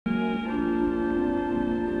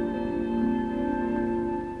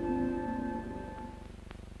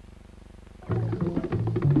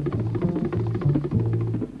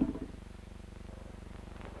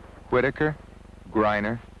Whitaker,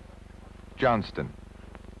 Greiner, Johnston.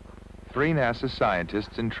 3 NASA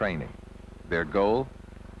scientists in training. Their goal,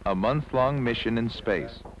 a month-long mission in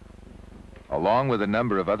space. Along with a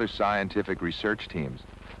number of other scientific research teams,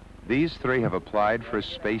 these 3 have applied for a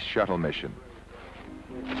space shuttle mission.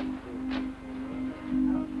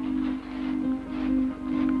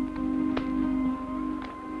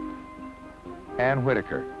 Ann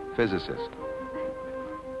Whitaker, physicist.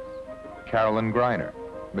 Carolyn Greiner,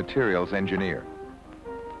 materials engineer.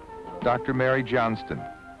 Dr. Mary Johnston,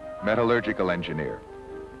 metallurgical engineer.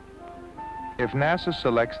 If NASA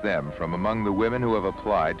selects them from among the women who have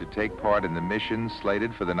applied to take part in the mission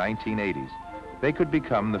slated for the 1980s, they could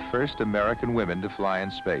become the first American women to fly in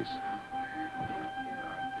space.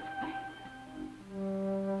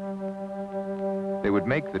 They would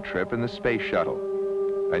make the trip in the space shuttle,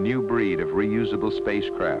 a new breed of reusable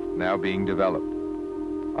spacecraft now being developed.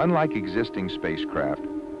 Unlike existing spacecraft,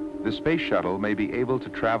 the space shuttle may be able to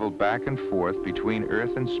travel back and forth between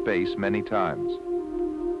Earth and space many times.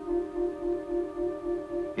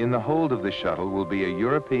 In the hold of the shuttle will be a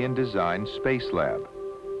European-designed space lab,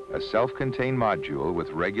 a self-contained module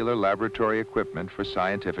with regular laboratory equipment for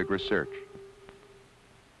scientific research.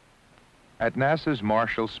 At NASA's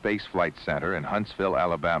Marshall Space Flight Center in Huntsville,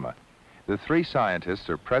 Alabama, the 3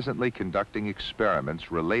 scientists are presently conducting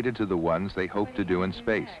experiments related to the ones they hope to do in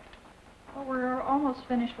space. Well, we're almost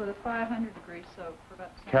finished with a 500-degree soak for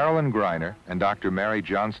about... Carolyn Greiner and Dr. Mary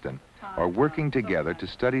Johnston are working together to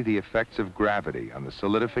study the effects of gravity on the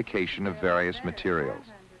solidification of various materials.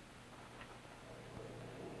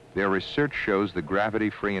 Their research shows the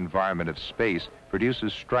gravity-free environment of space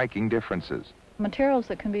produces striking differences. Materials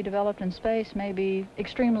that can be developed in space may be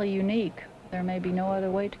extremely unique. There may be no other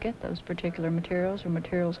way to get those particular materials or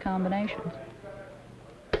materials combinations.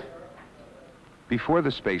 Before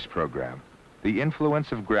the space program, the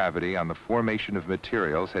influence of gravity on the formation of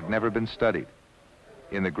materials had never been studied.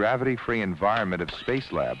 In the gravity-free environment of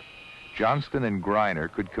Spacelab, Johnston and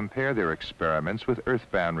Greiner could compare their experiments with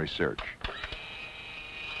earthbound research.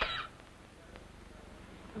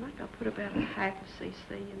 I think I'll put about a half a cc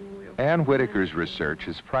and then we'll... Ann Whitaker's research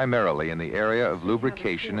is primarily in the area of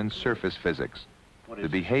lubrication and surface physics. The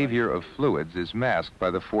behavior of fluids is masked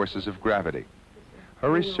by the forces of gravity.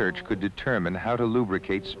 Her research could determine how to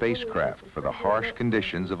lubricate spacecraft for the harsh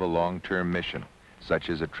conditions of a long-term mission, such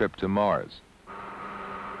as a trip to Mars.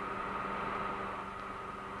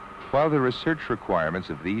 While the research requirements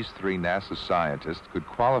of these 3 NASA scientists could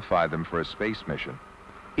qualify them for a space mission,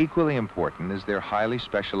 equally important is their highly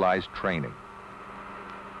specialized training.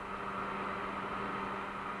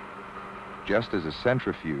 Just as a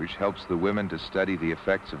centrifuge helps the women to study the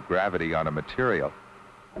effects of gravity on a material,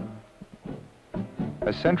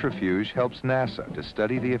 a centrifuge helps NASA to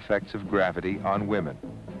study the effects of gravity on women.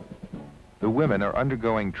 The women are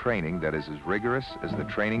undergoing training that is as rigorous as the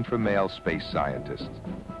training for male space scientists.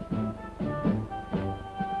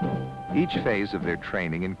 Each phase of their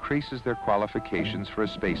training increases their qualifications for a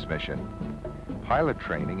space mission. Pilot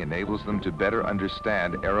training enables them to better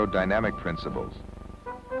understand aerodynamic principles.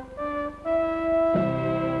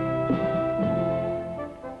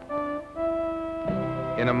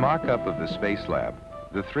 In a mock-up of the Space Lab,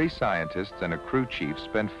 the 3 scientists and a crew chief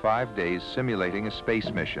spent 5 days simulating a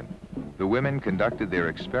space mission. The women conducted their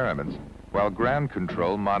experiments while ground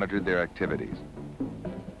control monitored their activities.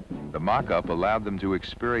 The mock-up allowed them to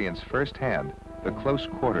experience firsthand the close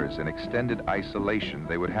quarters and extended isolation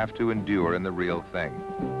they would have to endure in the real thing.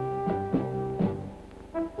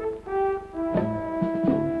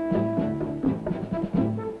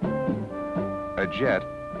 A jet,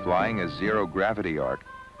 flying a zero-gravity arc,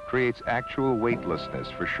 creates actual weightlessness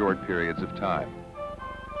for short periods of time.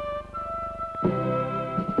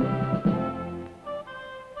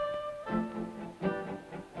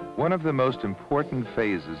 One of the most important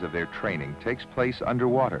phases of their training takes place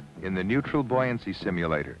underwater in the neutral buoyancy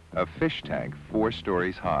simulator, a fish tank 4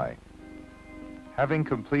 stories high. Having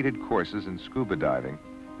completed courses in scuba diving,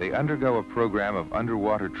 they undergo a program of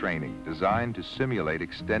underwater training designed to simulate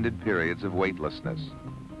extended periods of weightlessness.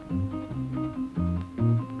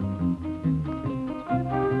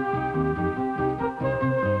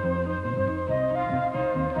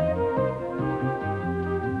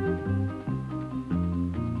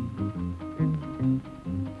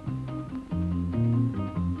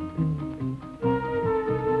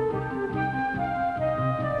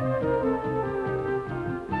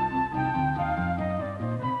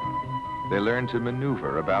 They learn to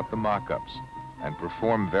maneuver about the mock-ups and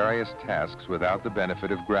perform various tasks without the benefit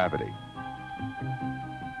of gravity.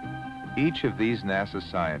 Each of these NASA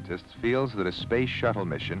scientists feels that a space shuttle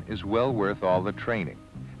mission is well worth all the training,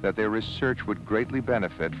 that their research would greatly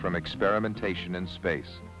benefit from experimentation in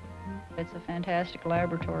space. It's a fantastic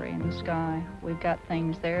laboratory in the sky. We've got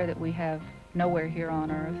things there that we have nowhere here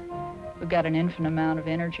on Earth. We've got an infinite amount of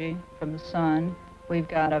energy from the sun. We've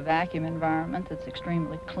got a vacuum environment that's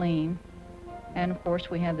extremely clean. And of course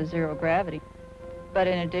we have the zero gravity. But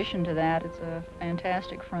in addition to that, it's a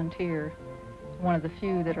fantastic frontier, one of the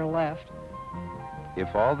few that are left.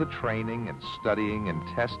 If all the training and studying and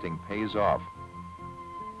testing pays off,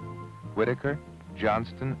 Whittaker,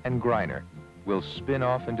 Johnston, and Greiner will spin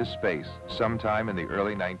off into space sometime in the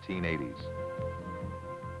early 1980s.